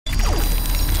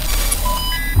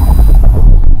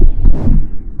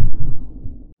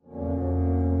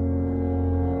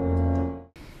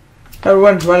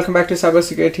Everyone, welcome back to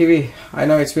CyberSecurityTV. I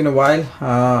know it's been a while.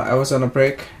 I was on a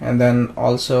break, and then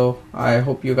also I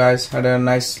hope you guys had a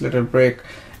nice little break,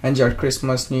 enjoyed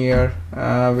Christmas, New Year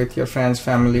with your friends,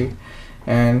 family,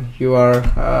 and you are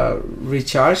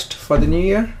recharged for the new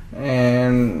year.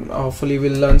 And hopefully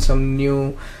we'll learn some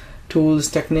new tools,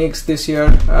 techniques this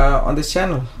year on this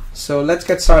channel. So let's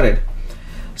get started.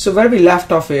 So where we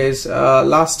left off is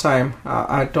last time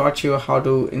I taught you how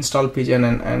to install Pidgin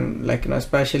and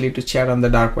especially to chat on the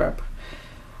dark web.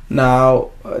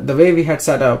 Now the way we had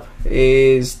set up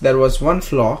is there was one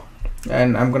flaw,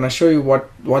 and I'm gonna show you what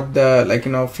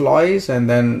the flaw is, and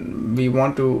then I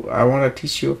want to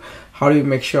teach you how do you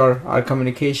make sure our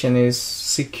communication is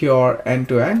secure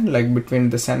end-to-end, like between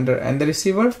the sender and the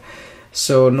receiver,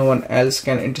 so no one else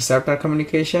can intercept our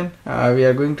communication. We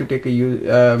are going to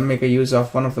make a use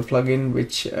of one of the plugin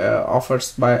which offered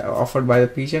by the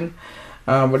Pidgin.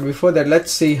 But before that,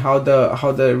 let's see how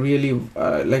the really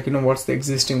what's the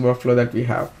existing workflow that we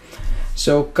have.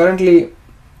 So currently,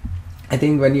 I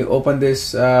think when you open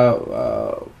this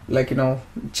chat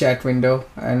window,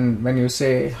 and when you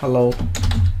say hello,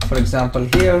 for example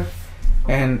here,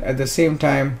 and at the same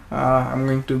time I'm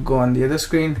going to go on the other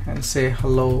screen and say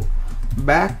hello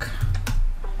back,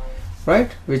 right,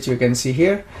 which you can see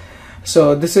here.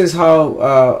 So this is how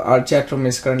our chat room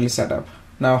is currently set up.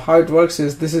 Now how it works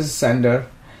is, this is sender,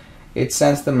 it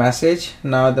sends the message.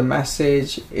 Now the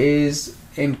message is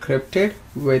encrypted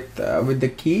with the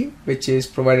key which is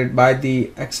provided by the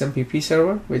XMPP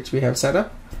server which we have set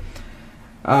up.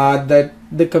 That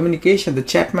the communication, the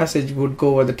chat message would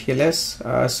go over the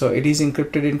TLS, so it is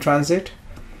encrypted in transit.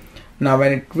 Now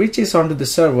when it reaches onto the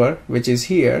server, which is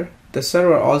here, the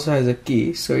server also has a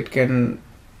key, so it can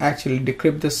actually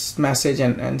decrypt this message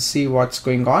and see what's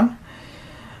going on.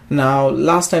 Now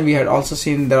last time we had also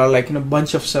seen there are a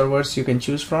bunch of servers you can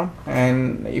choose from,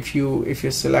 and if you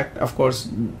select, of course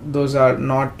those are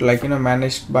not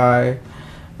managed by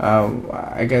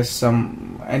I guess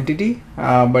some entity,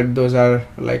 but those are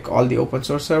all the open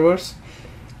source servers.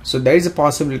 So there is a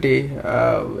possibility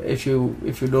if you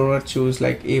do not choose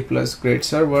A+ grade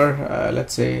server,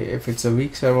 let's say if it's a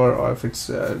weak server, or if it's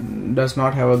does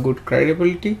not have a good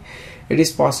credibility, it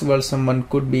is possible someone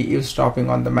could be eavesdropping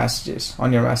on the messages,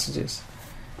 on your messages.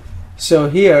 So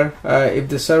here if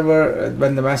the server,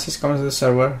 when the message comes to the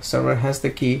server has the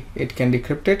key, it can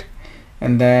decrypt it,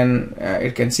 and then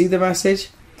it can see the message,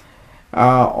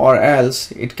 or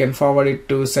else it can forward it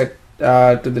to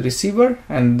the receiver,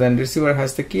 and then receiver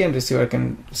has the key and receiver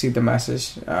can see the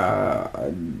message. That's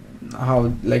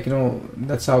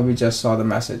how we just saw the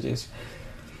messages.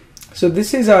 So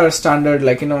this is our standard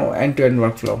end-to-end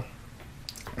workflow.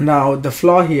 Now the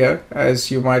flaw here, as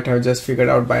you might have just figured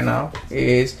out by now,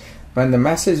 is when the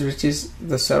message reaches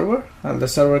the server, the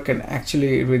server can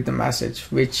actually read the message,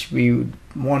 which we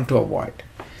want to avoid.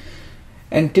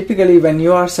 And typically when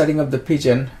you are setting up the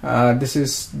Pidgin, this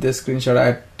is the screenshot I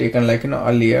had taken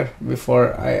earlier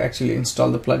before I actually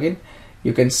installed the plugin.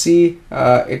 You can see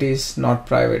it is not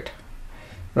private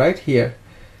right here,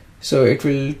 so it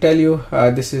will tell you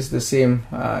this is the same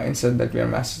instance that we are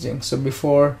messaging. So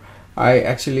before I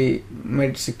actually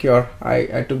made it secure,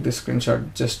 I took this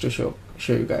screenshot just to show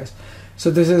you guys.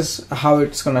 So this is how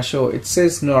it's gonna show. It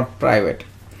says not private,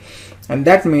 and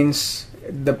that means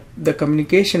the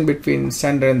communication between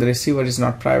sender and the receiver is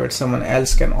not private. Someone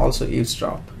else can also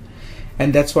eavesdrop,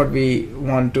 and that's what we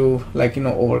want to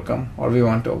overcome, or we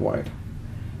want to avoid.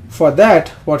 For that,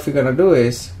 what we're gonna do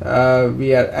is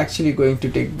we are actually going to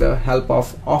take the help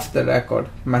of off the record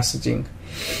messaging.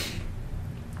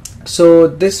 So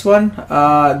this one,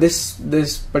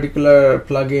 this particular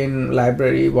plugin,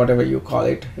 library, whatever you call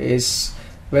it, is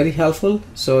very helpful.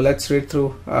 So let's read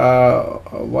through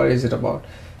what is it about.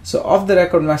 So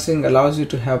off-the-record messaging allows you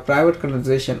to have private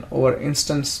conversation over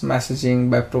instance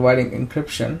messaging by providing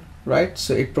encryption, right?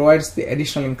 So it provides the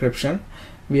additional encryption.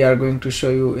 We are going to show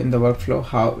you in the workflow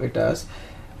how it does.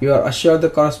 You are assured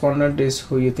the correspondent is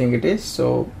who you think it is.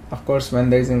 So of course when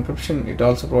there is encryption, it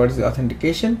also provides the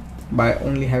authentication by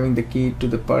only having the key to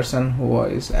the person who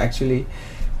is actually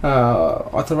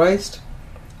authorized.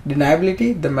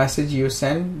 Deniability, the message you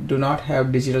send do not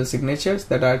have digital signatures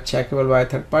that are checkable by a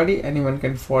third party. Anyone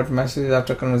can forward messages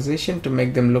after conversation to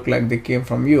make them look like they came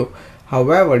from you.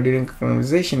 However, during a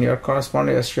conversation, your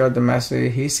correspondent is assured the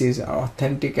message he sees are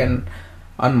authentic and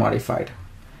unmodified.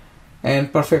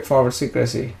 And perfect forward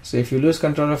secrecy. So if you lose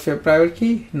control of your private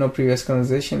key, no previous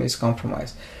conversation is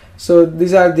compromised. So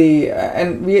these are the,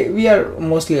 and we are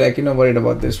mostly worried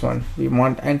about this one. We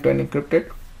want end-to-end encrypted,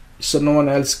 so no one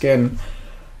else can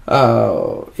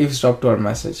eavesdrop to our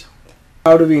message.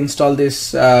 how do we install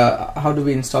this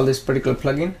particular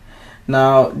plugin.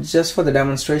 Now just for the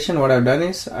demonstration, what I've done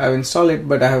is I've installed it,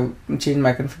 but I have changed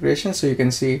my configuration, so you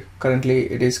can see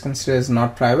currently it is considered as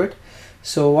not private.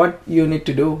 So what you need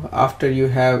to do after you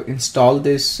have installed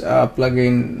this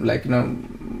plugin, like, you know,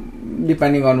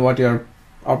 depending on what your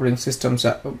operating system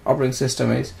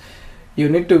is, you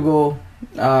need to go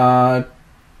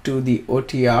to the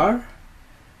OTR,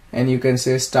 and you can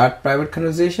say start private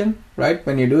conversation, right?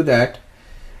 When you do that,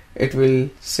 it will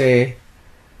say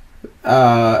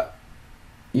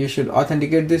you should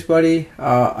authenticate this body,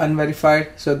 unverified.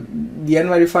 So the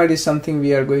unverified is something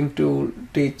we are going to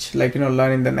teach, like, you know,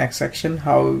 learn in the next section,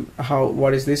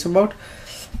 what is this about.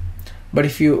 But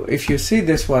if you see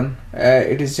this one,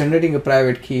 it is generating a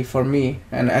private key for me,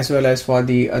 and as well as for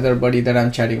the other buddy that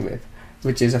I'm chatting with,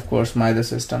 which is of course my other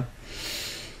system.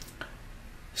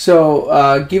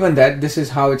 So given that, this is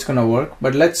how it's gonna work,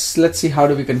 but let's see how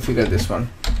do we configure this one.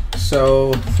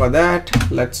 So for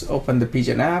that, let's open the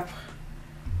Pidgin app.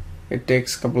 It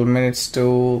takes a couple of minutes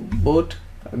to boot.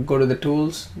 Go to the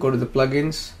tools, go to the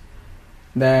plugins,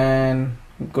 then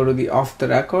go to the off the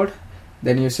record,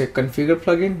 then you say configure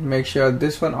plugin. Make sure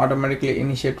this one automatically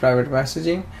initiate private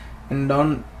messaging and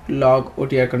don't log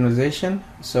OTR conversation,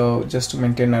 so just to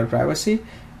maintain our privacy,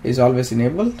 is always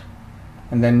enabled,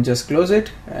 and then just close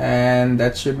it, and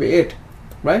that should be it,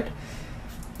 right?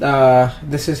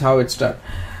 This is how it's done.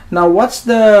 Now what's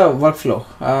the workflow?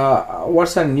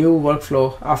 What's our new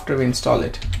workflow after we install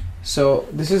it? So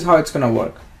this is how it's gonna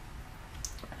work.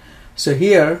 So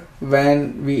here,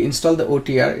 when we install the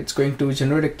OTR, it's going to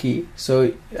generate a key.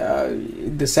 So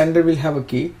the sender will have a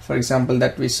key, for example,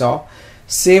 that we saw.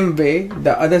 Same way,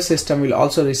 the other system will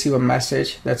also receive a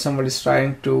message that somebody is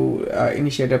trying to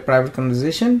initiate a private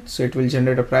conversation, so it will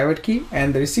generate a private key,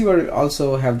 and the receiver will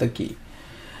also have the key.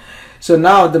 So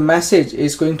now the message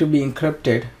is going to be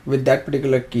encrypted with that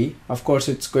particular key. Of course,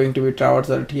 it's going to be traversed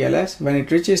the TLS. When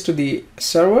it reaches to the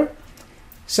server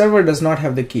does not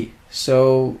have the key.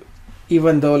 So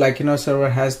even though, like, you know,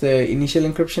 server has the initial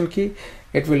encryption key,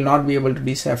 it will not be able to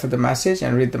decipher the message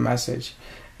and read the message.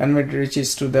 And when it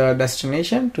reaches to the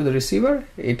destination, to the receiver,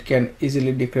 it can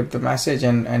easily decrypt the message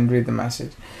and read the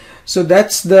message. So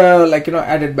that's the, like, you know,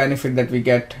 added benefit that we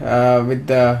get with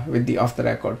the off the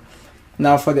record.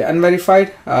 Now for the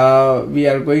unverified, we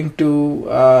are going to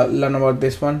learn about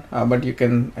this one, but you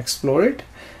can explore it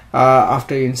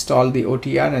after you install the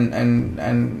OTR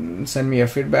and send me your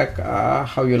feedback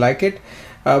how you like it.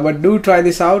 But do try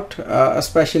this out,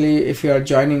 especially if you are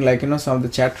joining, like, you know, some of the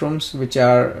chat rooms which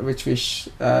we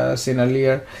seen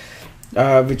earlier,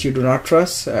 which you do not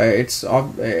trust. It's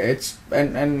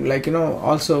like, you know,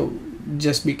 also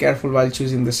just be careful while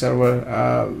choosing the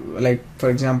server. Like, for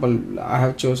example, I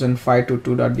have chosen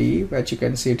 522.de, which you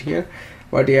can see it here.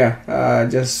 But yeah,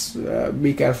 just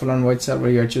be careful on which server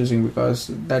you are choosing,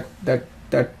 because that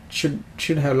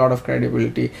should have a lot of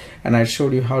credibility, and I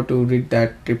showed you how to read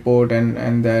that report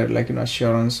and their, like, you know,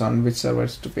 assurance on which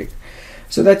servers to pick.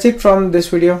 So that's it from this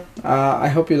video. I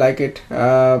hope you like it,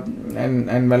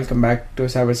 and welcome back to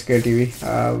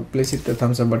CyberSecurityTV. Please hit the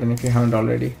thumbs up button if you haven't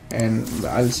already, and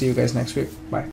I'll see you guys next week. Bye.